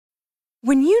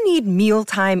When you need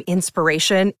mealtime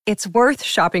inspiration, it's worth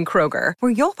shopping Kroger,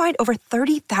 where you'll find over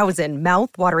 30,000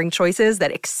 mouth-watering choices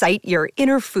that excite your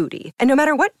inner foodie. And no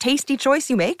matter what tasty choice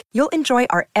you make, you'll enjoy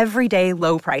our everyday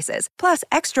low prices, plus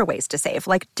extra ways to save,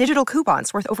 like digital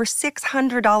coupons worth over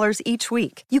 $600 each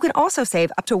week. You can also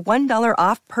save up to $1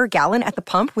 off per gallon at the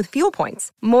pump with fuel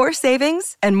points. More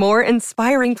savings and more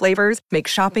inspiring flavors make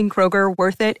shopping Kroger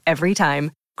worth it every time.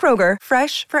 Kroger,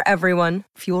 fresh for everyone.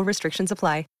 Fuel restrictions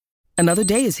apply. Another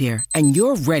day is here, and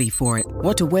you're ready for it.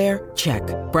 What to wear? Check.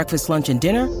 Breakfast, lunch, and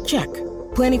dinner? Check.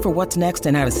 Planning for what's next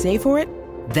and how to save for it?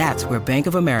 That's where Bank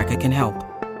of America can help.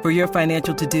 For your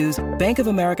financial to-dos, Bank of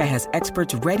America has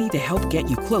experts ready to help get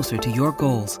you closer to your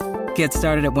goals. Get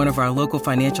started at one of our local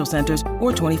financial centers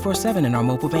or 24/7 in our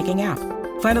mobile banking app.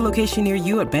 Find a location near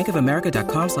you at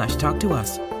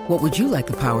bankofamerica.com/talktous. What would you like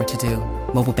the power to do?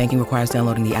 Mobile banking requires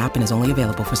downloading the app and is only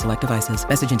available for select devices.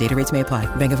 Message and data rates may apply.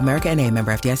 Bank of America N.A.,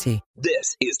 member FDIC.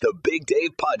 This is the Big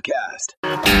Dave Podcast.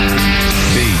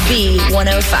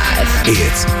 B105.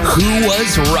 It's Who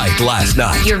Was Right Last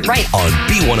Night. You're right. On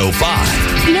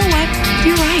B105. You know what?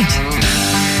 You're right.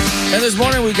 And this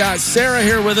morning we got Sarah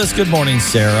here with us. Good morning,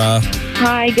 Sarah.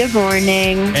 Hi, good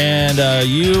morning. And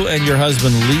you and your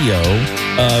husband, Leo,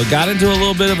 got into a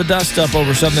little bit of a dust-up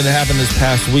over something that happened this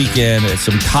past weekend at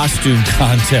some costume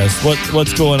contest.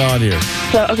 What's going on here?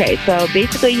 So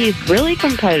basically he's really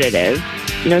competitive.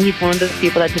 You know, he's one of those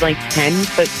people that's in like 10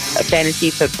 fantasy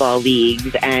football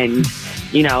leagues and,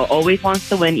 you know, always wants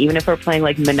to win, even if we're playing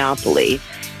like Monopoly.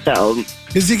 So...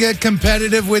 Does he get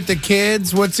competitive with the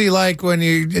kids? What's he like when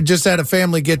you just had a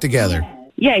family get-together?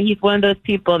 Yeah, he's one of those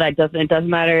people that it doesn't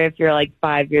matter if you're like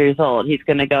 5 years old. He's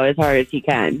going to go as hard as he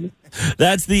can.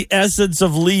 That's the essence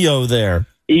of Leo there.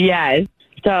 Yes.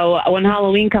 So when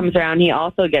Halloween comes around, he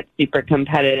also gets super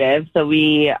competitive. So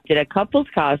we did a couple's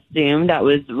costume that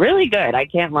was really good. I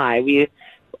can't lie.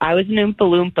 I was an Oompa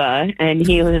Loompa, and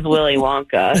he was Willy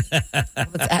Wonka.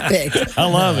 That's epic. I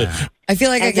love it. I feel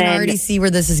like I can already see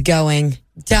where this is going.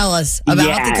 Tell us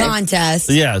about the contest.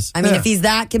 Yes. I mean, if he's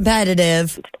that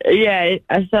competitive. Yeah.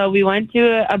 So we went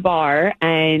to a bar,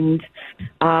 and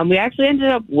we actually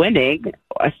ended up winning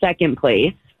a second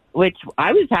place, which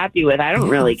I was happy with. I don't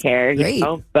really care, you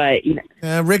know, but you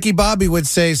know. Ricky Bobby would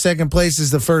say second place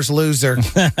is the first loser.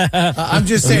 I'm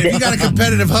just saying, if you got a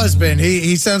competitive husband,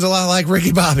 he sounds a lot like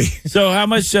Ricky Bobby. So how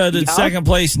much did second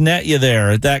place net you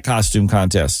there at that costume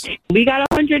contest? We got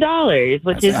 $100,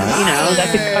 which is, you know, that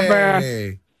could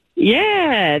cover.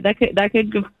 Yeah, that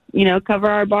could you know, cover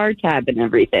our bar tab and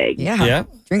everything. Yeah.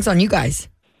 Drinks on you guys.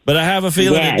 But I have a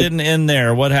feeling it didn't end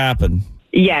there. What happened?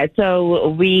 Yeah, so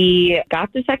we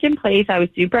got the second place. I was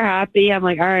super happy. I'm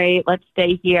like, all right, let's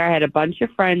stay here. I had a bunch of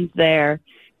friends there,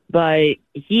 but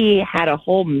he had a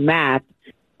whole map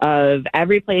of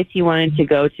every place he wanted to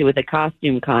go to with a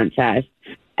costume contest.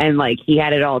 And, like, he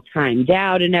had it all timed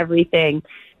out and everything.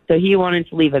 So he wanted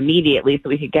to leave immediately so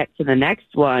we could get to the next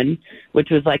one, which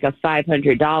was like a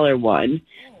 $500 one.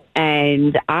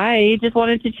 And I just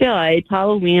wanted to chill. It's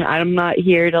Halloween. I'm not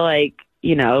here to, like,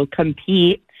 you know,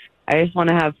 compete. I just want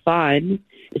to have fun.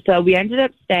 So we ended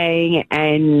up staying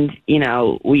and, you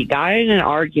know, we got in an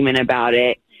argument about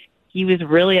it. He was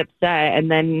really upset. And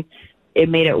then it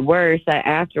made it worse that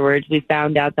afterwards we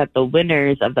found out that the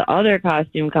winners of the other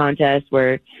costume contest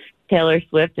were Taylor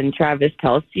Swift and Travis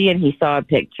Kelce. And he saw a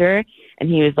picture and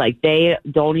he was like, they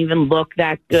don't even look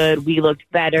that good. We looked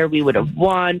better. We would have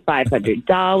won $500.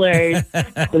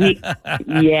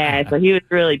 So he was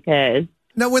really pissed.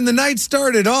 Now, when the night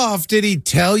started off, did he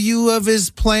tell you of his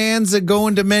plans of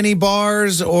going to many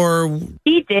bars, or?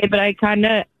 He did, but I kind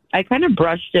of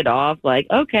brushed it off, like,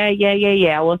 okay,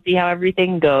 yeah, we'll see how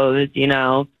everything goes, you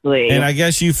know. Please. And I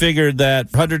guess you figured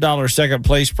that $100 second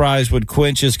place prize would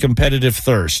quench his competitive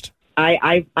thirst.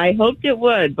 I hoped it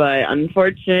would, but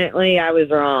unfortunately, I was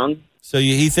wrong. So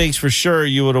he thinks for sure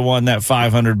you would have won that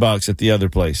 $500 at the other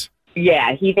place.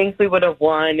 Yeah, he thinks we would have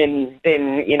won and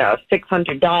been, you know,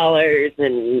 $600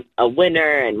 and a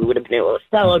winner, and we would have been able to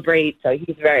celebrate. So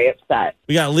he's very upset.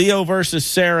 We got Leo versus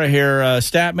Sarah here.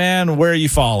 Statman, where are you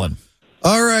falling?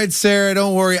 All right, Sarah,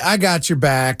 don't worry. I got your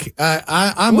back.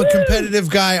 I'm a competitive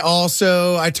guy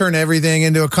also. I turn everything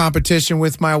into a competition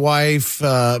with my wife.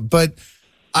 But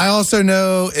I also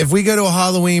know if we go to a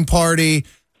Halloween party,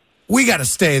 we got to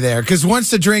stay there because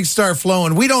once the drinks start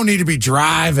flowing, we don't need to be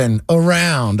driving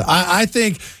around. I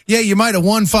think, you might have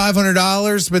won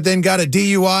 $500, but then got a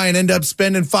DUI and end up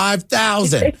spending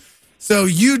 $5,000. So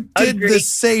you did the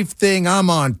safe thing. I'm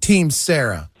on Team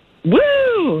Sarah.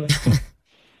 Woo!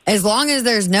 As long as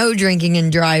there's no drinking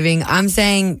and driving, I'm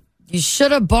saying You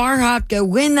should have bar hopped, go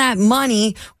win that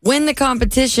money, win the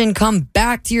competition, come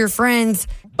back to your friends,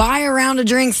 buy a round of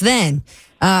drinks then.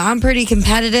 I'm pretty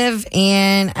competitive,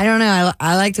 and I don't know.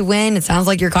 I like to win. It sounds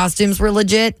like your costumes were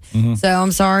legit, so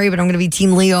I'm sorry, but I'm going to be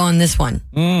Team Leo on this one.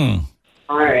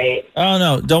 All right. Oh,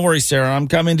 no. Don't worry, Sarah. I'm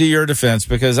coming to your defense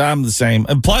because I'm the same.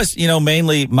 And plus,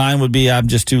 mainly mine would be I'm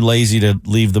just too lazy to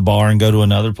leave the bar and go to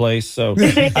another place. So,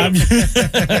 but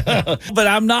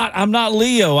I'm not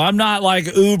Leo. I'm not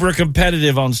like uber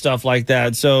competitive on stuff like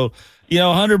that. So,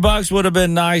 $100 would have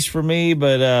been nice for me,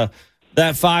 but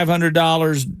that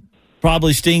 $500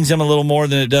 probably stings him a little more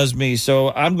than it does me.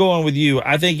 So I'm going with you.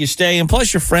 I think you stay, and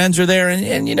plus your friends are there,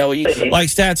 and like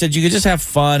Stat said, you could just have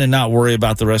fun and not worry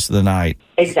about the rest of the night.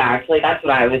 Exactly. That's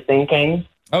what I was thinking.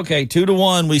 Okay,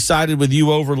 2-1. We sided with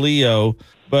you over Leo,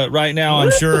 but right now I'm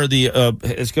sure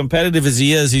as competitive as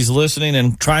he is, he's listening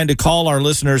and trying to call our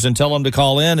listeners and tell them to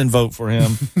call in and vote for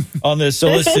him on this. So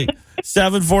let's see.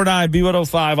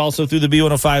 749-B105, also through the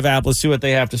B105 app. Let's see what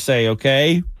they have to say,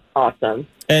 okay? Awesome.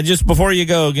 And just before you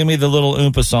go, give me the little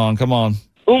Oompa song. Come on.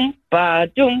 Oompa,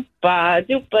 doompa,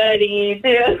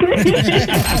 doompa-dee-doo.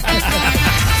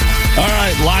 All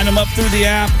right, line them up through the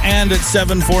app and at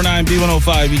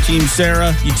 749-B105. You team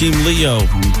Sarah, you team Leo.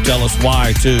 Tell us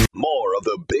why, too. More of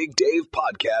the Big Dave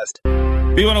Podcast.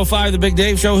 B105, the Big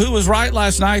Dave Show. Who was right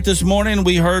last night? This morning,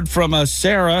 we heard from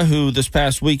Sarah, who this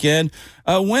past weekend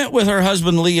went with her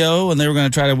husband, Leo, and they were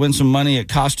going to try to win some money at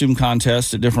costume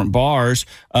contests at different bars.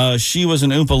 She was an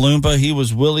Oompa Loompa. He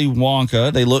was Willy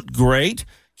Wonka. They looked great.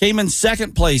 Came in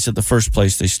second place at the first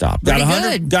place they stopped. Got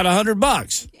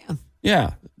 $100.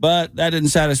 Yeah. But that didn't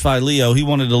satisfy Leo. He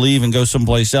wanted to leave and go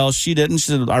someplace else. She didn't.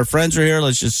 She said, our friends are here.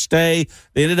 Let's just stay.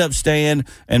 They ended up staying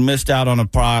and missed out on a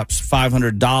perhaps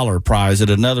 $500 prize at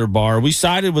another bar. We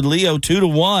sided with Leo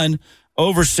 2-1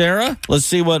 over Sarah. Let's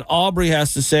see what Aubrey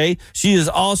has to say. She is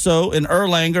also an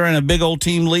Erlanger and a big old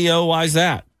team Leo. Why is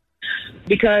that?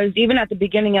 Because even at the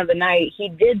beginning of the night, he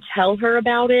did tell her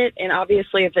about it. And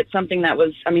obviously, if it's something that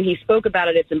was, he spoke about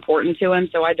it, it's important to him.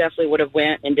 So I definitely would have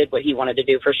went and did what he wanted to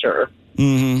do for sure.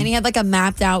 Mm-hmm. And he had like a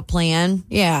mapped out plan.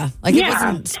 Yeah. It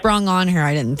wasn't sprung on her,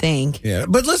 I didn't think. Yeah.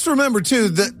 But let's remember, too,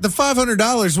 the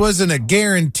 $500 wasn't a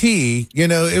guarantee.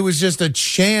 It was just a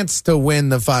chance to win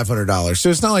the $500. So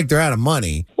it's not like they're out of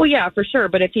money. Well, yeah, for sure.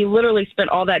 But if he literally spent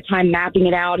all that time mapping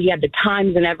it out, he had the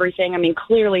times and everything.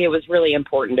 Clearly it was really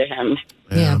important to him.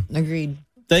 Yeah, agreed.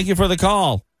 Thank you for the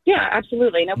call. Yeah,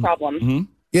 absolutely. No problem. Mm-hmm.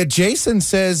 Yeah, Jason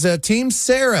says, Team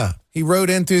Sarah. He wrote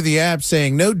in through the app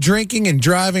saying, no drinking and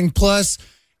driving. Plus,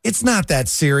 it's not that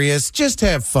serious. Just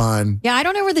have fun. Yeah, I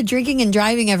don't know where the drinking and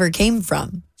driving ever came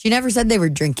from. She never said they were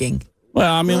drinking.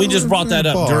 Well, we just brought that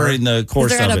up during the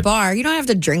course of it. They're at a bar. You don't have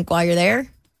to drink while you're there.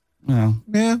 Well,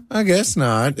 yeah, I guess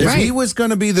not. If he was going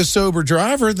to be the sober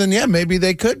driver, then maybe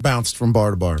they could bounce from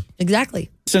bar to bar. Exactly.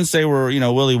 Since they were,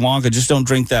 Willy Wonka, just don't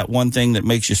drink that one thing that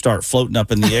makes you start floating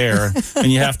up in the air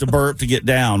and you have to burp to get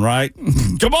down, right?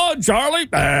 Come on, Charlie.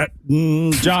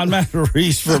 John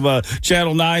Matarese from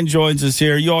Channel 9 joins us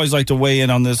here. You always like to weigh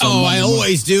in on this. I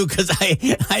always do because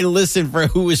I listen for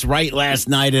who was right last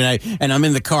night and I'm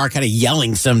in the car kind of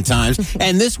yelling sometimes.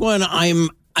 And this one, I'm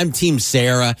Team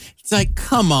Sarah. It's like,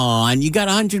 come on, you got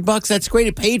 $100. That's great.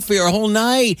 It paid for your whole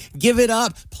night. Give it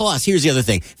up. Plus, here's the other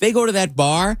thing. If they go to that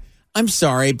bar, I'm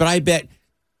sorry, but I bet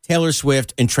Taylor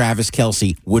Swift and Travis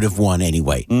Kelce would have won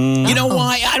anyway. You know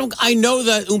why? I know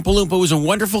that Oompa Loompa was a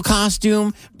wonderful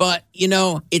costume, but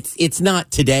it's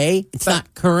not today. It's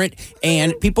not current.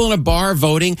 And people in a bar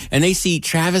voting, and they see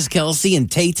Travis Kelce and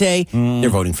Tay-Tay, they're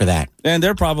voting for that. And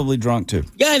they're probably drunk too.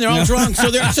 Yeah, and they're all drunk,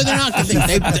 so they're not.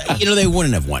 They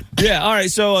wouldn't have won. Yeah. All right.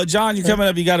 So, John, you're coming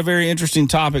up. You got a very interesting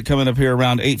topic coming up here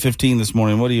around 8:15 this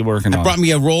morning. What are you working on? I brought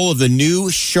me a roll of the new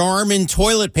Charmin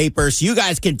toilet paper, so you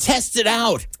guys can test it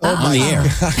out on the air.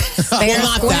 Well,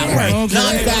 not that way. Okay.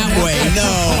 Not that way.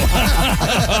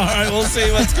 No. All right. We'll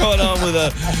see what's going on with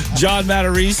John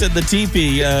Matarese and the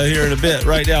teepee here in a bit.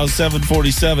 Right now,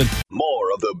 7:47.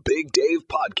 More of the Big Dave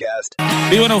Podcast.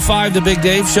 B105, the Big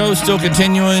Dave Show, still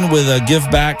continuing with a give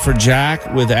back for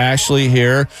Jack with Ashley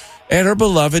here and her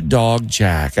beloved dog,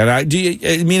 Jack. And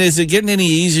is it getting any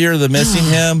easier, the missing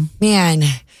him? Man,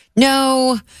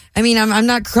 no. I'm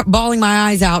not bawling my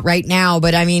eyes out right now,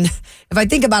 but if I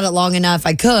think about it long enough,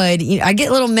 I could. I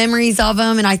get little memories of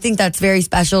him, and I think that's very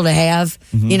special to have,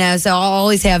 so I'll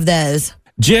always have those.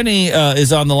 Jenny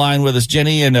is on the line with us.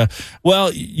 Jenny, and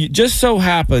it just so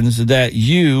happens that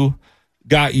you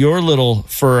got your little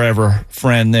forever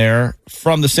friend there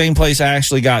from the same place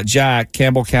Ashley got Jack,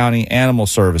 Campbell County Animal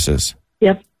Services.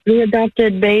 Yep. We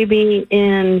adopted baby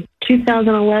in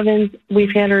 2011.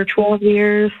 We've had her 12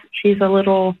 years. She's a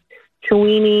little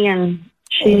Kawini, and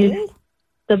she's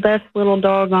the best little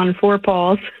dog on four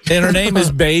paws. And her name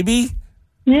is Baby?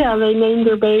 Yeah, they named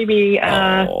her Baby.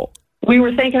 We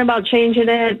were thinking about changing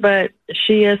it, but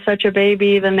she is such a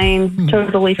baby. The name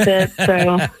totally fits.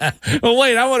 So, Well,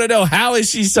 wait, I want to know, how is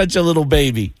she such a little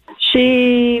baby?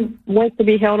 she wants to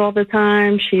be held all the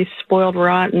time. She's spoiled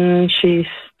rotten. She's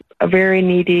a very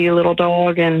needy little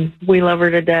dog, and we love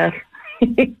her to death.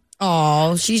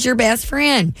 Oh, she's your best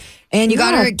friend. And you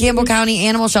got her at Campbell County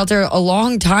Animal Shelter a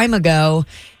long time ago.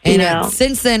 And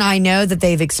since then, I know that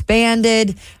they've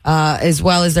expanded, as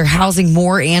well as they're housing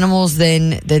more animals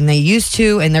than they used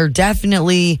to. And they're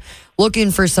definitely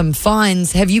looking for some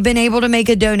funds. Have you been able to make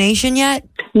a donation yet?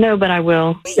 No, but I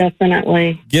will,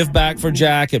 definitely. Give back for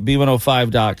Jack at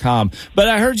B105.com. But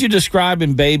I heard you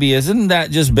describing Baby. Isn't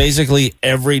that just basically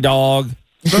every dog?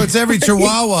 So it's every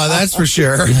Chihuahua, that's for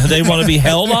sure. They want to be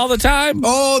held all the time?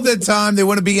 All the time. They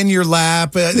want to be in your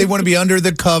lap. They want to be under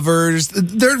the covers.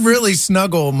 They're really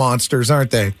snuggle monsters,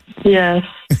 aren't they? Yes,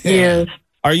 he is.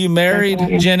 Are you married,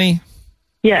 Jenny?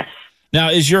 Yes. Now,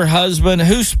 is your husband,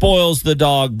 who spoils the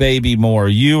dog Baby more,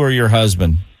 you or your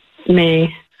husband?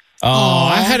 Me. Oh,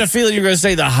 I had a feeling you were going to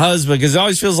say the husband, because it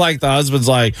always feels like the husband's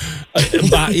like,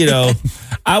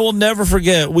 I will never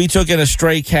forget, we took in a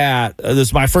stray cat. This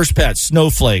is my first pet,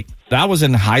 Snowflake. I was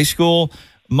in high school.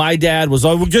 My dad was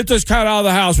like, well, get this cat out of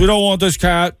the house. We don't want this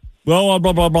cat. Blah,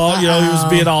 blah, blah, blah. He was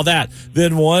being all that.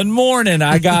 Then one morning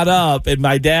I got up, and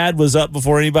my dad was up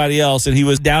before anybody else, and he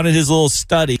was down in his little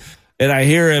study. And I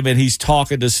hear him, and he's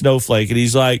talking to Snowflake, and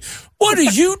he's like, what are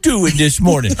you doing this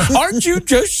morning? Aren't you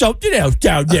just something else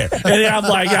down there? And I'm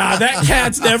like, that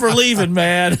cat's never leaving,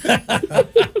 man.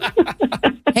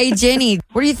 Hey, Jenny,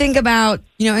 what do you think about,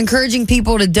 encouraging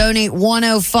people to donate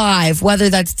 105, whether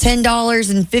that's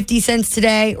 $10.50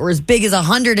 today or as big as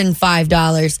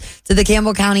 $105 to the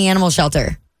Campbell County Animal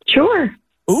Shelter? Sure.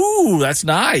 Ooh, that's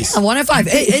nice. 105.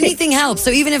 Anything helps. So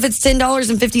even if it's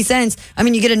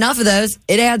 $10.50, you get enough of those,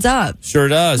 it adds up. Sure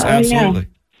does. Absolutely.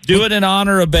 Do it in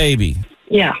honor of Baby.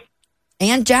 Yeah.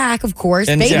 And Jack, of course.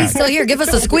 And Baby's Jack. still here. Give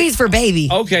us a squeeze for Baby.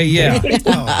 Okay, yeah.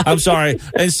 I'm sorry.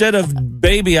 Instead of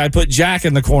Baby, I put Jack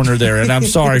in the corner there, and I'm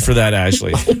sorry for that,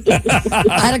 Ashley.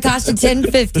 That'll cost you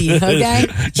 $10.50,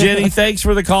 okay? Jenny, thanks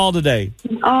for the call today.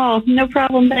 Oh, no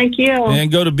problem. Thank you.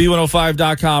 And go to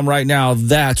B105.com right now.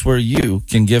 That's where you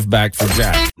can give back for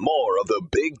Jack. More of the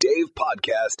Big Dave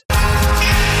Podcast.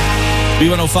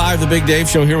 B105, the Big Dave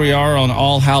Show. Here we are on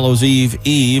All Hallows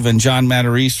Eve, and John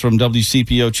Matarese from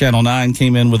WCPO Channel 9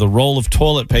 came in with a roll of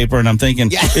toilet paper, and I'm thinking,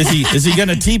 is he going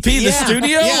to TP the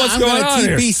studio? Yeah, What's I'm going gonna on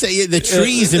here? TP the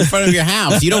trees in front of your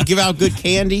house. You don't give out good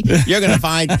candy, you're going to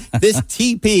find this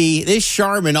TP, this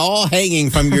Charmin, all hanging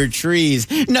from your trees.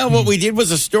 No, what we did was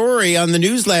a story on the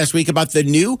news last week about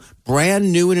the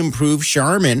brand new and improved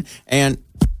Charmin, and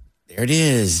there it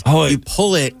is. Oh, you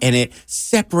pull it, and it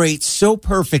separates so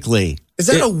perfectly. Is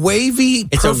that a wavy,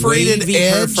 perforated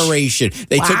edge? Perforation.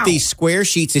 They took these square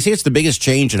sheets. They say it's the biggest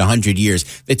change in 100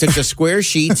 years. They took the square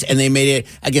sheets and they made it,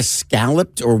 I guess,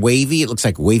 scalloped or wavy. It looks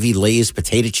like wavy Lay's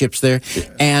potato chips there.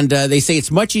 And they say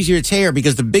it's much easier to tear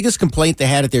because the biggest complaint they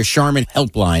had at their Charmin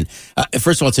helpline.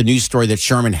 First of all, it's a news story that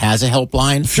Charmin has a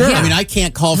helpline. Sure. I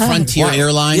can't call Frontier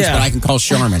Airlines, but I can call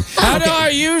Charmin. How do I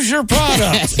use your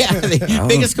product? The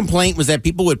biggest complaint was that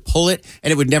people would pull it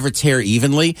and it would never tear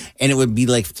evenly, and it would be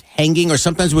like hanging, or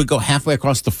sometimes it would go halfway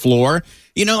across the floor.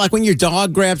 Like when your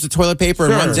dog grabs the toilet paper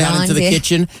and runs out into the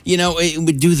kitchen, it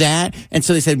would do that. And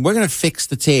so they said, we're going to fix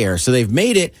the tear. So they've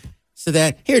made it so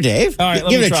that, here, Dave, all right,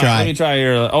 give it a try. Let me try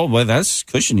here. Oh, boy, that's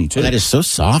cushiony, too. That is so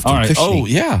soft and cushy. Oh,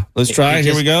 yeah. Let's try it.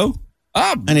 Here we go.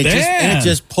 Oh, and it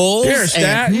just pulls. Here,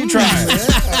 Stat, you try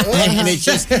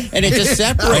it. and it just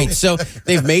separates. So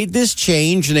they've made this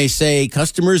change, and they say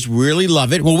customers really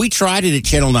love it. Well, we tried it at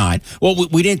Channel 9. Well,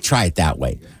 we didn't try it that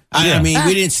way.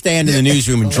 We didn't stand in the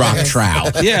newsroom and drop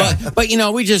trowel. Yeah. But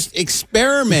we just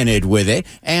experimented with it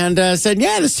and said,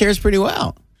 this tears pretty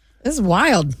well. This is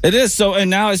wild. It is. So, and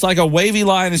now it's like a wavy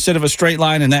line instead of a straight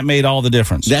line, and that made all the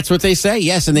difference. That's what they say,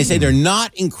 yes. And they say they're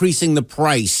not increasing the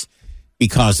price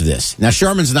because of this. Now,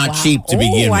 Charmin's not cheap to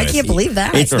begin with. I can't believe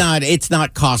that. It's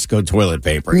not Costco toilet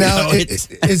paper. Now,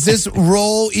 is this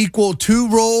roll equal 2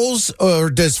 rolls,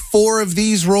 or does 4 of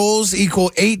these rolls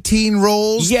equal 18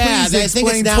 rolls? Yeah, Please I think it's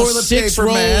explain now toilet 6 paper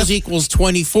rolls math. equals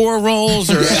 24 rolls.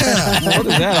 Or What is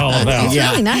that all about? It's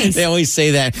really nice. They always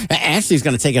say that. Ashley's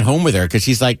going to take it home with her because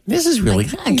she's like, this is really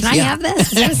nice. Can I have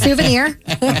this? Is it a souvenir?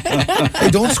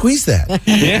 Hey, don't squeeze that.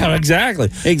 Yeah,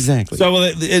 exactly. Exactly. So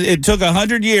it took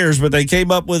 100 years, but they came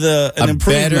up with an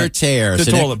improvement better tear to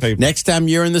So toilet paper. Next time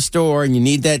you're in the store and you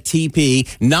need that TP,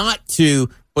 not to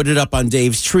put it up on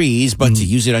Dave's trees, but to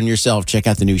use it on yourself, check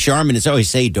out the new Charmin. As I always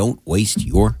say, don't waste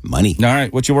your money. All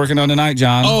right, what you working on tonight,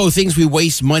 John? Oh, things we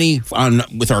waste money on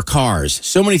with our cars.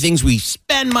 So many things we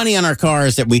spend money on our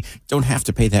cars that we don't have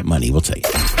to pay that money. We'll tell you.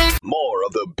 More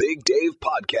of the Big Dave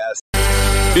Podcast.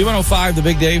 B105, The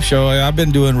Big Dave Show. I've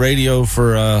been doing radio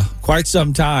for quite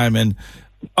some time, and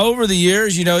over the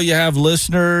years, you have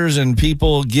listeners and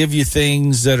people give you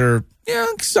things that are,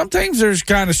 sometimes they're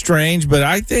kind of strange, but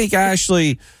I think,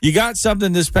 Ashley, you got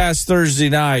something this past Thursday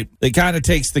night that kind of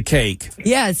takes the cake.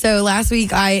 Yeah, so last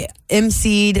week I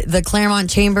emceed the Claremont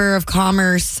Chamber of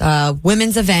Commerce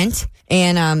women's event,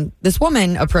 and this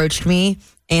woman approached me,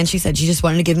 and she said she just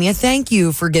wanted to give me a thank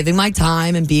you for giving my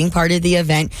time and being part of the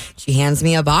event. She hands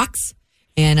me a box,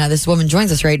 and this woman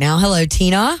joins us right now. Hello,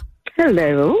 Tina.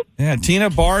 Hello. Yeah, Tina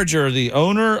Barger, the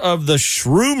owner of the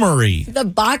Shroomery. The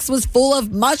box was full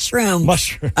of mushrooms.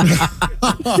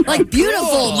 Like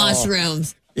beautiful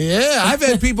mushrooms. Yeah, I've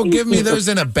had people give me those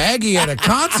in a baggie at a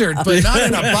concert, but not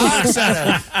in a box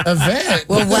at an event.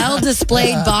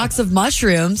 Well-displayed box of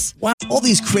mushrooms. Wow. All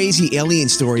these crazy alien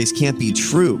stories can't be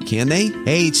true, can they?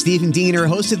 Hey, it's Stephen Diener,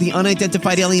 host of the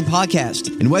Unidentified Alien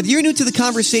Podcast. And whether you're new to the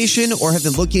conversation or have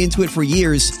been looking into it for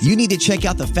years, you need to check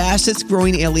out the fastest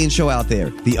growing alien show out there,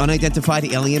 the Unidentified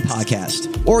Alien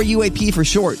Podcast, or UAP for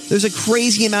short. There's a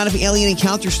crazy amount of alien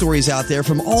encounter stories out there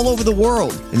from all over the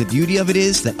world. And the beauty of it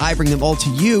is that I bring them all to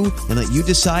you and let you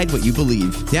decide what you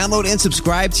believe. Download and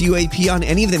subscribe to UAP on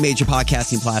any of the major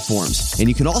podcasting platforms. And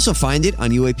you can also find it on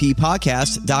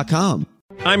UAPpodcast.com.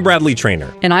 I'm Bradley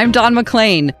Trainer. And I'm Don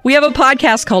McClain. We have a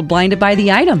podcast called Blinded by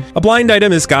the Item. A blind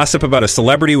item is gossip about a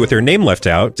celebrity with their name left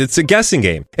out. It's a guessing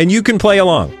game, and you can play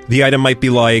along. The item might be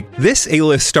like, this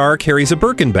A-list star carries a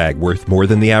Birkin bag worth more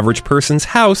than the average person's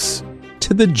house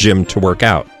to the gym to work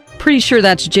out. Pretty sure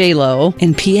that's J-Lo.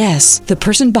 And P.S. the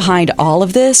person behind all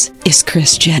of this is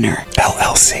Kris Jenner,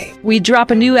 LLC. We drop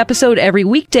a new episode every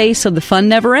weekday so the fun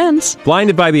never ends.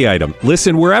 Blinded by the Item.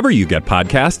 Listen wherever you get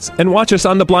podcasts and watch us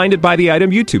on the Blinded by the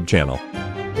Item YouTube channel.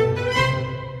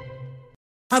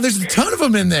 Oh, there's a ton of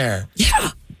them in there. Yeah.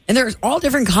 And there's all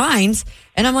different kinds.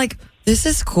 And I'm like, this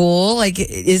is cool. Like,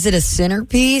 is it a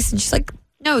centerpiece? And she's like,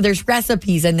 no, there's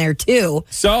recipes in there too.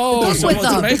 So what's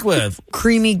to make with?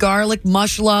 Creamy garlic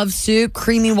mush love soup,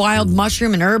 creamy wild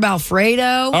mushroom and herb Alfredo.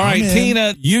 All right,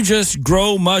 Tina, you just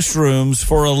grow mushrooms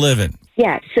for a living.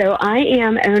 Yeah, so I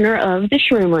am owner of the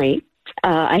Shroomery.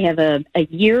 I have a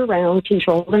year-round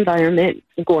controlled environment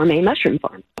gourmet mushroom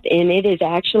farm, and it is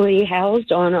actually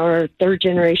housed on our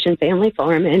third-generation family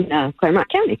farm in Claremont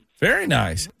County. Very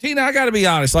nice. Tina, I got to be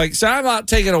honest. Like, so I'm out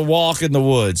taking a walk in the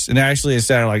woods, and Ashley is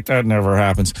saying, like, that never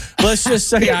happens. Let's just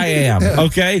say I am,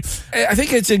 okay? I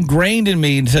think it's ingrained in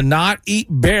me to not eat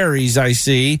berries, I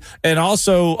see, and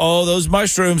also, those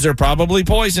mushrooms are probably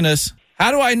poisonous.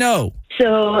 How do I know?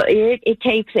 So it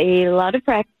takes a lot of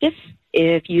practice.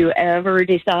 If you ever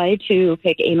decide to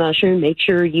pick a mushroom, make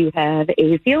sure you have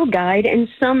a field guide and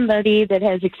somebody that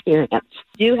has experience.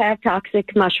 We do have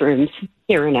toxic mushrooms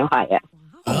here in Ohio.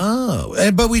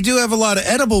 Oh, but we do have a lot of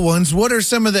edible ones. What are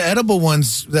some of the edible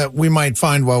ones that we might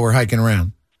find while we're hiking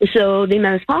around? So the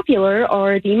most popular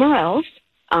are the morels.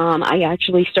 I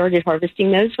actually started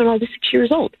harvesting those when I was 6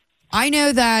 years old. I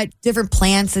know that different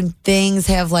plants and things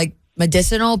have like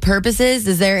medicinal purposes.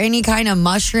 Is there any kind of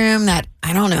mushroom that,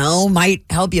 I don't know, might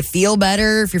help you feel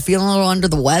better if you're feeling a little under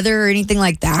the weather or anything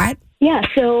like that? Yeah,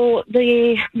 so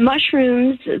the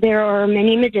mushrooms, there are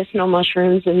many medicinal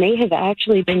mushrooms, and they have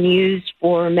actually been used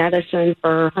for medicine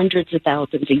for hundreds of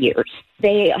thousands of years.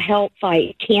 They help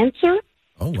fight cancer.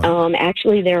 Oh, wow.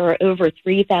 Actually, there are over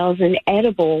 3,000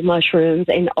 edible mushrooms,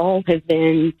 and all have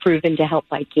been proven to help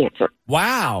fight cancer.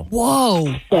 Wow. Whoa.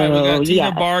 So, all right, we got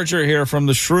Tina Barger here from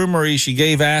the Shroomery. She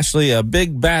gave Ashley a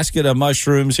big basket of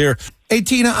mushrooms here. Hey,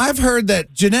 Tina, I've heard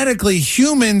that genetically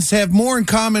humans have more in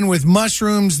common with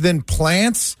mushrooms than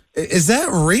plants. Is that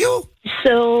real?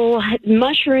 So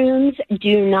mushrooms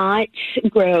do not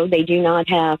grow. They do not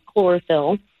have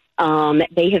chlorophyll.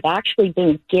 They have actually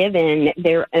been given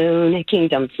their own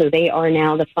kingdom. So they are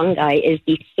now, the fungi is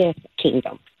the fifth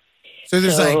kingdom. So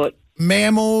there's like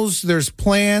mammals, there's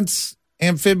plants,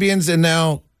 amphibians, and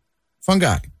now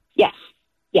fungi.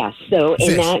 Yes. So,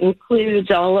 and that includes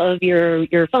all of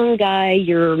your fungi,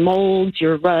 your molds,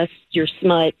 your rust, your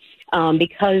smuts,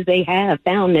 because they have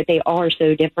found that they are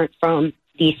so different from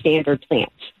the standard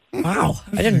plants. Wow.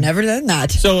 I didn't never done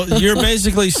that. So you're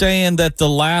basically saying that The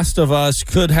Last of Us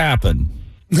could happen.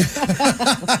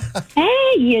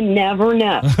 Hey, you never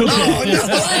know.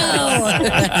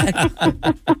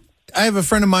 I have a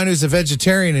friend of mine who's a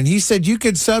vegetarian, and he said you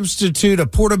could substitute a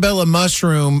portobello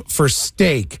mushroom for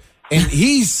steak. and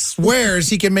he swears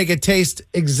he can make it taste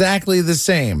exactly the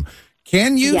same.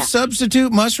 Can you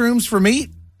substitute mushrooms for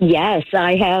meat? Yes,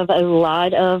 I have a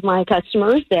lot of my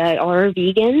customers that are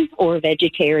vegan or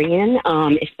vegetarian,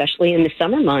 especially in the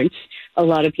summer months. A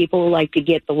lot of people like to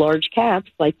get the large caps,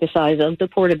 like the size of the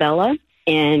portobello,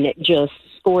 and just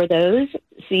score those,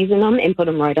 season them, and put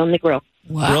them right on the grill.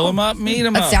 Wow. Grill them up, meat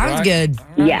them up. That sounds good.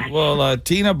 Right. Yeah. Well,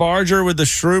 Tina Barger with the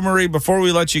Shroomery, before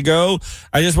we let you go,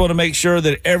 I just want to make sure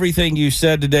that everything you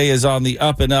said today is on the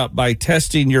up and up by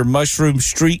testing your mushroom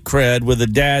street cred with a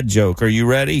dad joke. Are you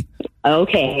ready?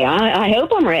 Okay, I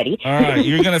hope I'm ready. All right,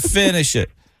 you're going to finish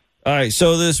it. All right,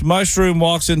 so this mushroom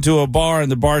walks into a bar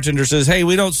and the bartender says, "Hey,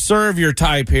 we don't serve your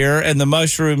type here." And the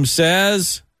mushroom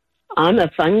says, "I'm a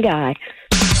fun guy."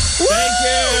 Thank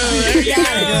you. There you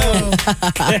go.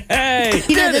 Hey,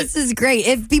 This is great.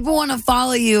 If people want to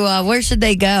follow you, where should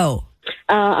they go?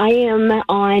 I am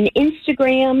on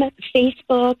Instagram,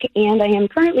 Facebook, and I am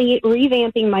currently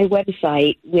revamping my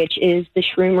website, which is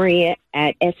theshroomery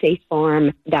at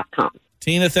safarm.com.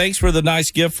 Tina, thanks for the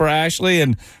nice gift for Ashley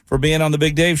and for being on the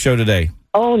Big Dave Show today.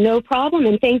 Oh, no problem.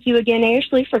 And thank you again,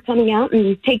 Ashley, for coming out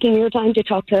and taking your time to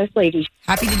talk to us ladies.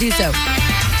 Happy to do so.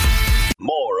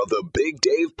 More of the Big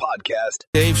Dave Podcast.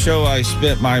 Dave Show, I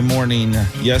spent my morning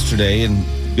yesterday and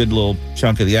a good little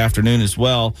chunk of the afternoon as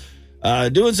well,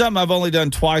 doing something I've only done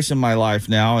twice in my life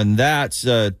now, and that's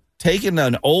taking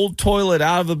an old toilet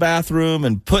out of the bathroom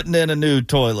and putting in a new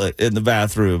toilet in the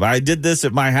bathroom. I did this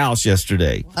at my house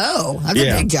yesterday. Oh, that's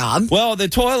a big job. Well, the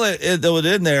toilet that was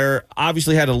in there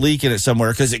obviously had a leak in it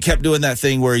somewhere because it kept doing that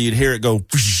thing where you'd hear it go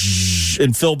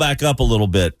and fill back up a little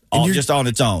bit, just on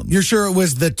its own. You're sure it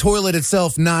was the toilet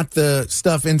itself, not the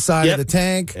stuff inside of the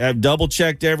tank? I've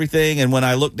double-checked everything, and when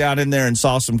I looked down in there and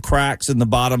saw some cracks in the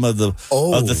bottom of the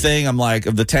thing,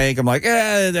 of the tank, I'm like,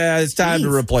 it's time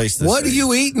to replace this. What are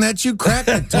you eating that you cracked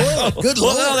the toilet? Good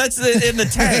Lord. Well, no, that's in the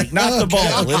tank, not the bowl,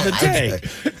 in the tank.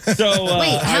 So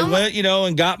I went,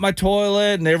 and got my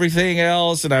toilet and everything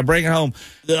else, and I bring it home.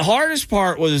 The hardest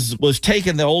part was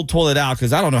taking the old toilet out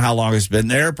because I don't know how long it's been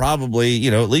there, probably,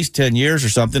 at least 10 years or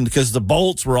something, because the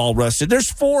bolts were all rusted.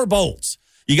 There's 4 bolts.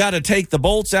 You got to take the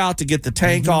bolts out to get the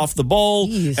tank off the bowl,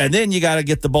 and then you got to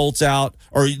get the bolts out,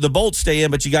 or the bolts stay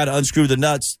in, but you got to unscrew the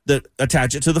nuts that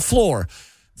attach it to the floor.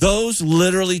 Those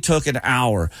literally took an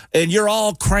hour, and you're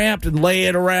all cramped and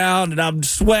laying around, and I'm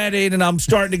sweating, and I'm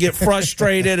starting to get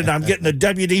frustrated, and I'm getting the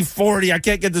WD-40. I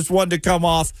can't get this one to come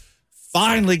off.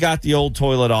 Finally got the old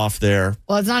toilet off there.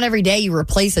 Well, it's not every day you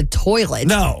replace a toilet.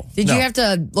 No. Did you have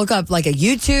to look up like a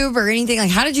YouTube or anything?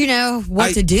 Like, how did you know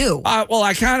what to do? Well,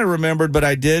 I kind of remembered, but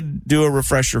I did do a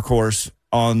refresher course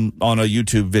on a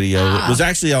YouTube video. It was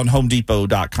actually on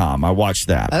HomeDepot.com. I watched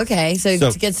that. Okay,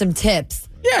 so to get some tips.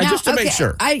 Yeah, just to make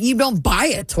sure. You don't buy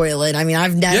a toilet. I mean,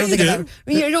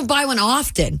 you don't buy one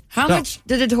often. How much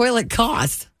did a toilet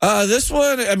cost? This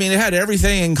one, it had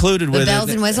everything included with it. The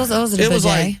bells and whistles? It was It was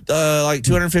like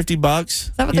 $250.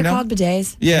 Is that what they're called,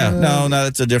 bidets? Yeah, no,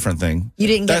 that's a different thing. You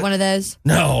didn't get one of those?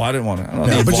 No, I didn't want to.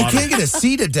 No, but you can't get a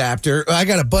seat adapter. I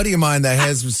got a buddy of mine that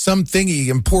has some thingy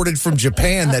imported from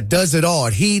Japan that does it all.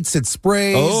 It heats, it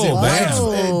sprays,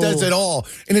 it does it all.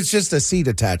 And it's just a seat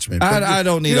attachment. I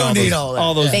don't need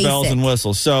all those bells and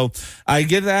whistles. So I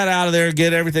get that out of there,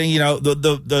 get everything.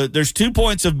 There's 2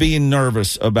 points of being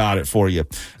nervous about it for you.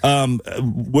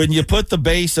 When you put the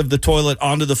base of the toilet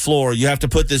onto the floor, you have to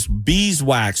put this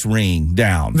beeswax ring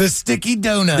down. The sticky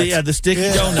donut. The sticky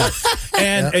donut.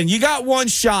 And you got one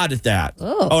shot at that.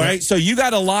 Oh. All right. So you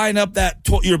got to line up that,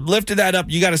 you're lifting that up.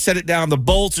 You got to set it down. The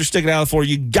bolts are sticking out of the floor.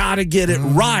 You got to get it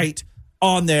right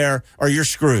on there or you're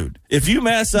screwed. If you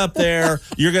mess up there,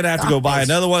 you're going to have to go buy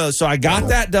another one. So I got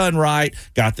that done right,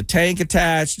 got the tank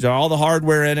attached, all the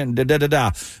hardware in it, and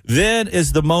da-da-da-da. Then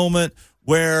is the moment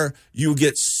where you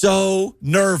get so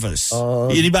nervous.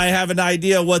 Anybody have an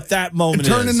idea what that moment is?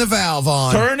 Turning the valve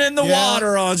on. Turning the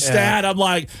water on, Stat. I'm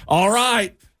like, all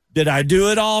right, did I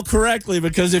do it all correctly?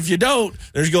 Because if you don't,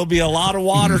 there's going to be a lot of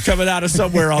water coming out of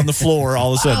somewhere on the floor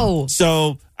all of a sudden. Wow.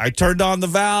 So I turned on the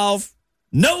valve.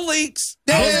 No leaks.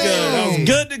 I was good. I was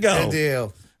good to go. Good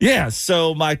deal. Yeah,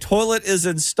 so my toilet is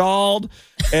installed,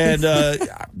 and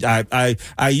I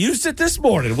used it this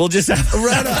morning. We'll just have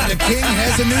right on. The king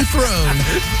has a new throne.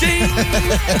 Ding!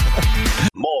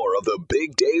 More of the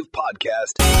Big Dave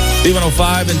Podcast.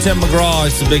 B105 and Tim McGraw.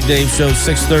 It's the Big Dave Show,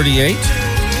 638.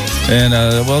 And,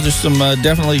 just some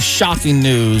definitely shocking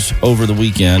news over the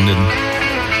weekend. And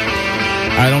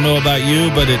I don't know about you,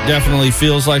 but it definitely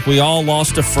feels like we all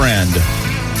lost a friend.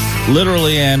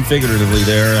 Literally and figuratively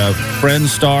there. Friend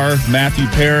star Matthew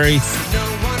Perry.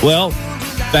 Well,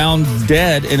 found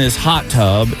dead in his hot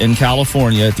tub in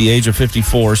California at the age of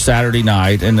 54 Saturday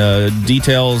night. And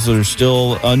details are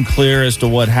still unclear as to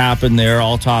what happened there.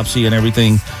 Autopsy and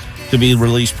everything to be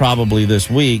released probably this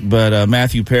week. But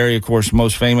Matthew Perry, of course,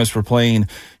 most famous for playing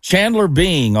Chandler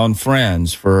Bing on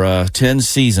Friends for 10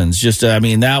 seasons.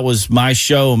 That was my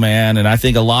show, man. And I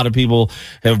think a lot of people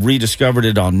have rediscovered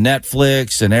it on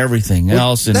Netflix and everything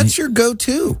else. And that's your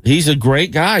go-to. He's a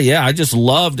great guy. Yeah, I just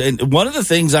loved. And one of the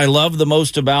things I love the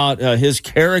most about his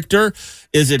character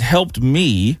is it helped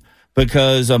me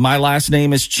because my last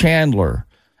name is Chandler.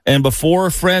 And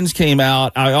before Friends came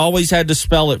out, I always had to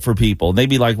spell it for people. They'd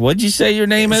be like, what'd you say your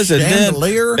name is?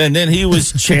 And then he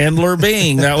was Chandler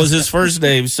Bing. That was his first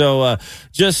name. So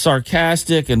just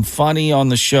sarcastic and funny on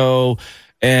the show.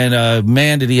 And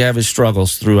man, did he have his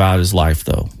struggles throughout his life,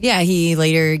 though. Yeah, he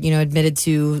later, admitted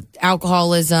to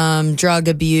alcoholism, drug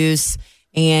abuse,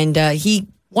 and he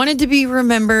wanted to be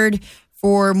remembered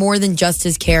for more than just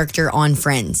his character on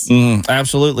Friends.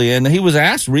 Absolutely. And he was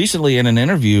asked recently in an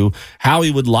interview how he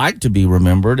would like to be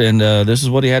remembered, and this is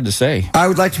what he had to say. I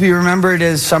would like to be remembered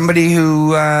as somebody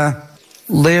who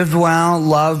lived well,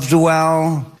 loved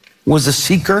well, was a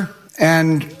seeker,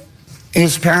 and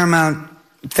his paramount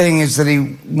thing is that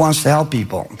he wants to help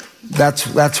people. That's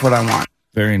what I want.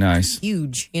 Very nice.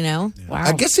 Huge, Wow.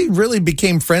 I guess he really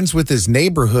became friends with his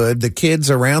neighborhood. The kids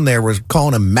around there were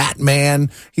calling him Matman.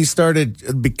 He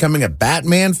started becoming a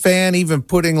Batman fan, even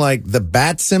putting like the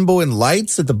bat symbol and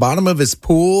lights at the bottom of his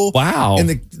pool. Wow. And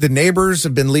the neighbors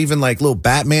have been leaving like little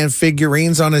Batman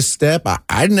figurines on his step.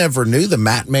 I never knew the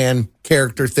Matman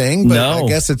character thing, but I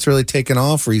guess it's really taken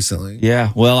off recently.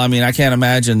 Yeah, well, I can't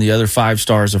imagine the other 5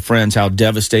 stars of Friends, how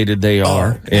devastated they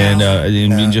are.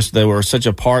 They were such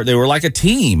a part. They were like a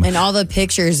team. And all the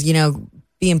pictures,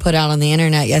 being put out on the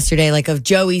internet yesterday, like of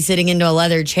Joey sitting into a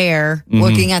leather chair,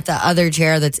 looking at the other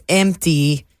chair that's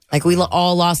empty. Like we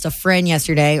all lost a friend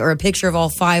yesterday, or a picture of all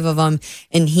 5 of them,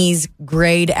 and he's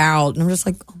grayed out. And I'm just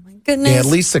like, oh my goodness.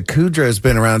 Yeah, Lisa Kudrow has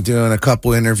been around doing a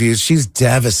couple interviews. She's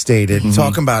devastated,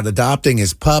 talking about adopting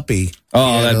his puppy.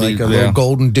 Oh, that'd like be a little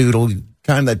golden doodle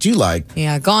kind that you like.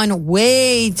 Yeah, gone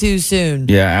way too soon.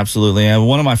 Yeah, absolutely. And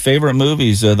one of my favorite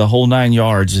movies, The Whole Nine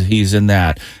Yards, he's in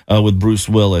that with Bruce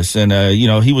Willis. And,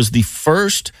 he was the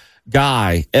first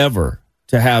guy ever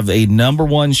to have a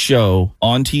 #1 show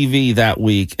on TV that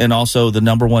week, and also the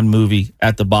 #1 movie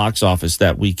at the box office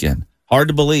that weekend. Hard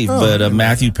to believe, but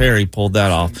Matthew Perry pulled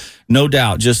that off. No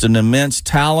doubt, just an immense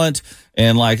talent,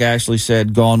 and like Ashley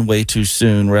said, gone way too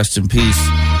soon. Rest in peace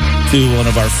to one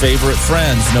of our favorite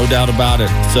friends, no doubt about it.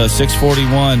 It's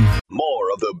 6:41.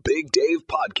 More of the Big Dave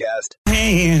Podcast.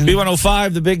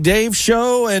 B105, the Big Dave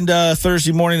Show, and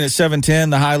Thursday morning at 7:10,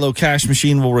 the High-Low Cash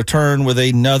Machine will return with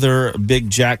another big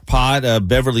jackpot.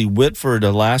 Beverly Whitford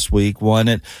last week won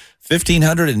it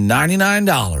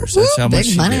 $1,599. That's how much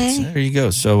she gets. There you go.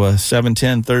 So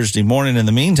 7:10 Thursday morning. In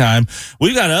the meantime,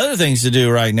 we've got other things to do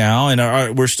right now,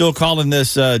 and we're still calling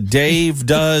this Dave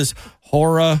Does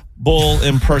Horrible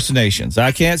Impersonations.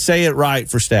 I can't say it right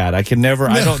for Stat. I can never.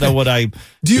 I don't know what I.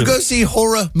 Do you go see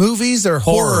horror movies or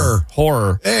horror?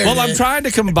 Horror. Well, I'm trying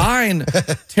to combine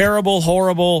terrible,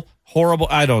 horrible.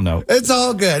 I don't know. It's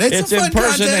all good. It's a fun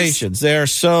impersonations. There.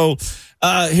 So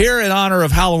here in honor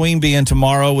of Halloween being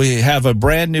tomorrow, we have a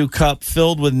brand new cup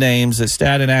filled with names that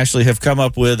Stat and Ashley have come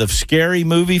up with of scary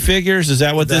movie figures. Is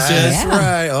that what this is? That's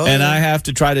right. Oh, and I have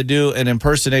to try to do an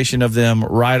impersonation of them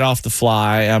right off the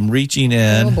fly. I'm reaching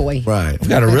in. Oh, boy. Right. I've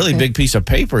got a really big piece of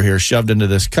paper here shoved into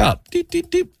this cup. Deep, deep,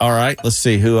 deep. All right, let's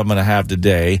see who I'm going to have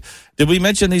today. Did we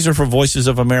mention these are for Voices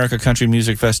of America Country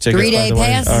Music Fest tickets? 3-day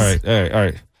pass. All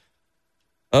right.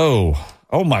 Oh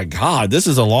my God, this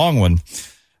is a long one.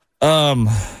 All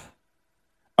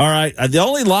right. The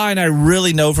only line I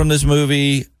really know from this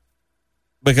movie,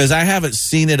 because I haven't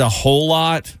seen it a whole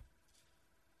lot,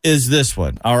 is this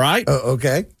one. All right?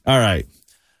 Okay. All right.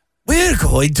 We're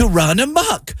going to run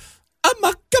amok.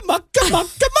 Amok.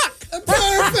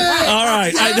 Perfect. All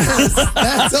right. Yes.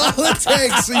 That's all it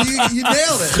takes. So you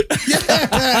nailed it.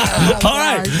 Yeah. All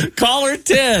right. Caller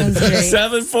 10,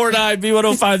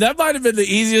 749-B105. That might have been the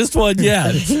easiest one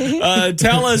yet.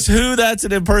 Tell us who that's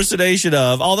an impersonation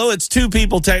of. Although it's 2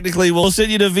 people, technically, we'll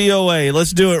send you to VOA.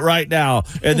 Let's do it right now.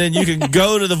 And then you can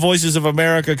go to the Voices of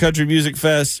America Country Music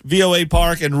Fest, VOA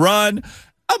Park, and run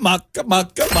amok.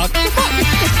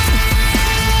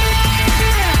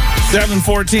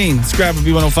 7:14. Let's grab a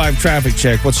B105 traffic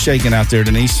check. What's shaking out there,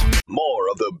 Denise? More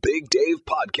of the Big Dave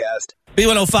Podcast.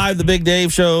 B105, the Big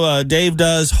Dave Show. Dave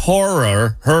does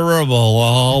horrible.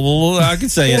 I can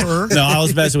say it. No, I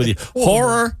was messing with you.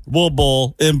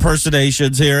 Horrible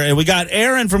impersonations here. And we got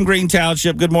Aaron from Green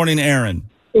Township. Good morning, Aaron.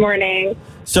 Morning.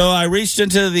 So I reached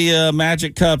into the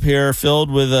magic cup here filled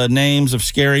with names of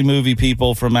scary movie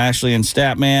people from Ashley and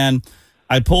Statman.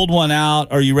 I pulled one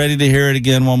out. Are you ready to hear it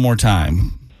again one more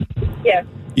time? Yes.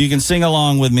 You can sing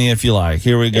along with me if you like.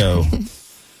 Here we go.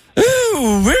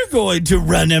 Ooh, we're going to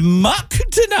run amok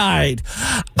tonight.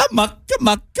 Amok,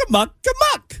 amok, amok,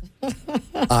 amok.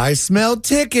 I smell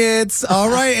tickets. All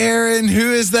right, Aaron,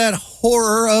 who is that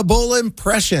horrible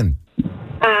impression?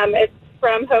 It's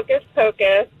from Hocus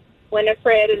Pocus,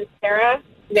 Winifred and Sarah.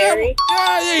 Mary.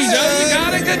 There you go. You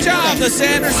got it. Good job. The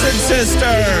Sanderson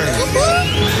sisters.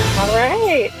 All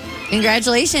right.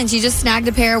 Congratulations. You just snagged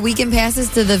a pair of weekend passes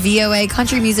to the VOA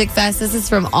Country Music Fest. This is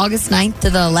from August 9th to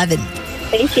the 11th.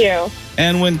 Thank you.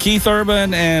 And when Keith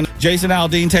Urban and Jason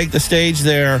Aldean take the stage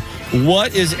there,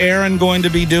 what is Aaron going to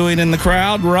be doing in the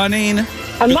crowd? Running?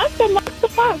 Amok.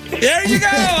 There you go.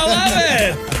 I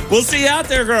love it. We'll see you out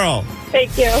there, girl.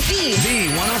 Thank you.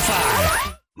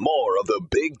 B105. More of the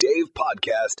Big Dave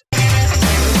Podcast.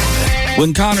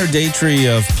 When Connor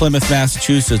Daytree of Plymouth,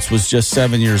 Massachusetts was just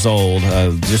 7 years old,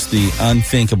 just the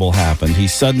unthinkable happened. He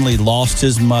suddenly lost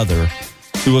his mother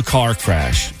to a car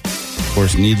crash. Of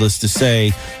course, needless to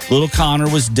say, little Connor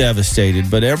was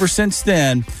devastated. But ever since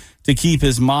then, to keep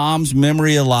his mom's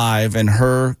memory alive and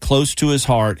her close to his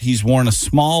heart, he's worn a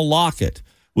small locket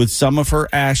with some of her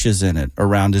ashes in it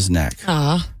around his neck.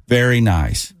 Very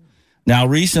nice. Now,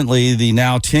 recently, the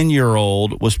now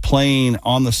 10-year-old was playing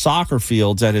on the soccer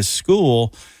fields at his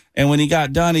school, and when he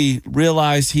got done, he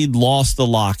realized he'd lost the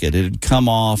locket. It had come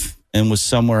off and was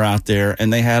somewhere out there,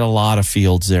 and they had a lot of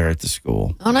fields there at the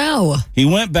school. Oh, no. He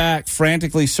went back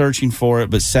frantically searching for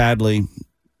it, but sadly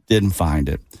didn't find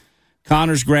it.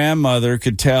 Connor's grandmother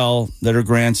could tell that her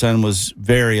grandson was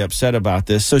very upset about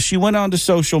this, so she went onto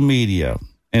social media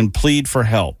and plead for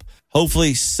help.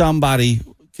 Hopefully somebody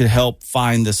could help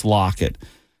find this locket.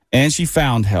 And she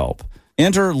found help.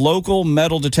 Enter local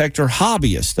metal detector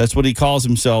hobbyist, that's what he calls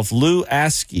himself, Lou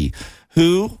Askey,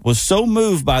 who was so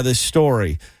moved by this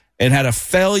story and had a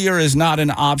failure is not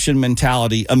an option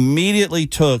mentality, immediately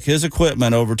took his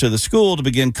equipment over to the school to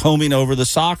begin combing over the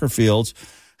soccer fields.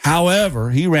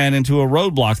 However, he ran into a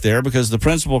roadblock there because the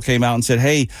principal came out and said,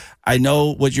 hey, I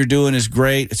know what you're doing is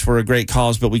great. It's for a great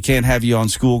cause, but we can't have you on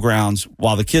school grounds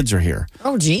while the kids are here.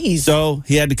 Oh, geez. So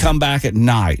he had to come back at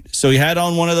night. So he had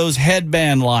on one of those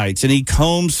headband lights, and he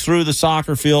combs through the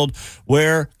soccer field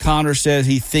where Connor says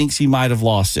he thinks he might have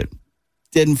lost it.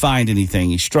 Didn't find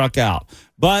anything. He struck out.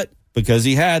 But because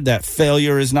he had that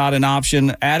failure is not an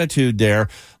option attitude there,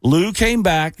 Lou came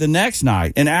back the next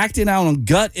night and acting out on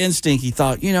gut instinct. He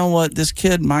thought, you know what, this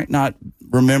kid might not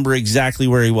remember exactly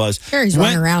where he was. Sure, he's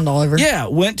running around all over. Yeah,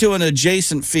 went to an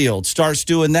adjacent field, starts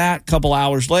doing that. Couple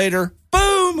hours later,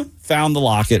 boom, found the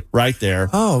locket right there.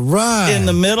 Oh, right. In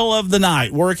the middle of the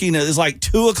night, working. It's like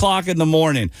 2 o'clock in the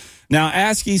morning. Now,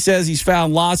 Askey says he's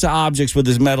found lots of objects with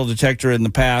his metal detector in the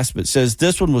past, but says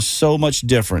this one was so much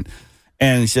different.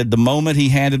 And he said the moment he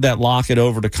handed that locket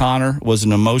over to Connor was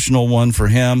an emotional one for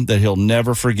him that he'll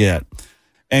never forget.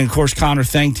 And, of course, Connor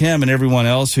thanked him and everyone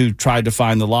else who tried to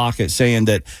find the locket, saying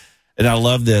that, and I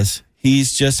love this,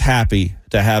 he's just happy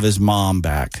to have his mom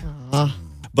back.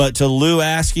 But to Lou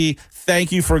Askey,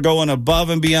 thank you for going above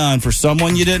and beyond for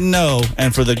someone you didn't know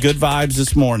and for the good vibes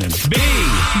this morning.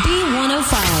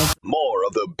 B105. More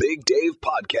of the Big Dave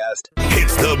Podcast.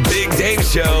 It's the Big Dave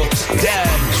Show. Dad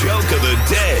Joke of the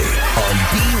Day on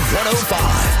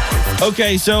B105.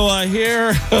 Okay, so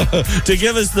here to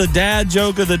give us the dad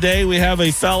joke of the day, we have a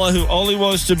fella who only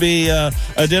wants to be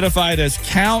identified as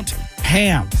Count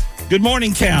Hamp. Good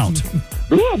morning, Count.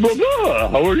 Blah, blah, blah.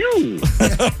 How are you?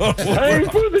 Time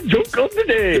for the joke of the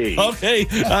day. Okay.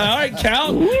 All right,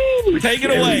 Count. Take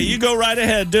it away. You go right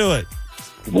ahead. Do it.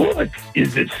 What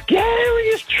is the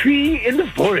scariest tree in the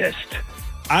forest?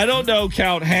 I don't know,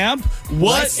 Count Hamp.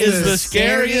 What is the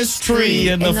scariest tree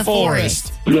in the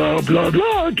forest? Blah, blah,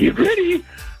 blah. Get ready.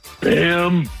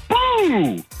 Bamboo.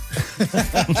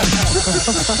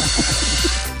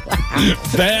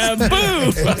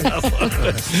 Bamboo.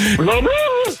 Blah,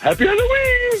 blah. Happy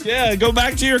Halloween. Yeah, go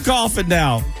back to your coffin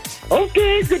now.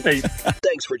 Okay, good night.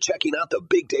 Thanks for checking out the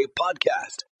Big Dave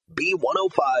Podcast.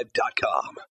 B105.com.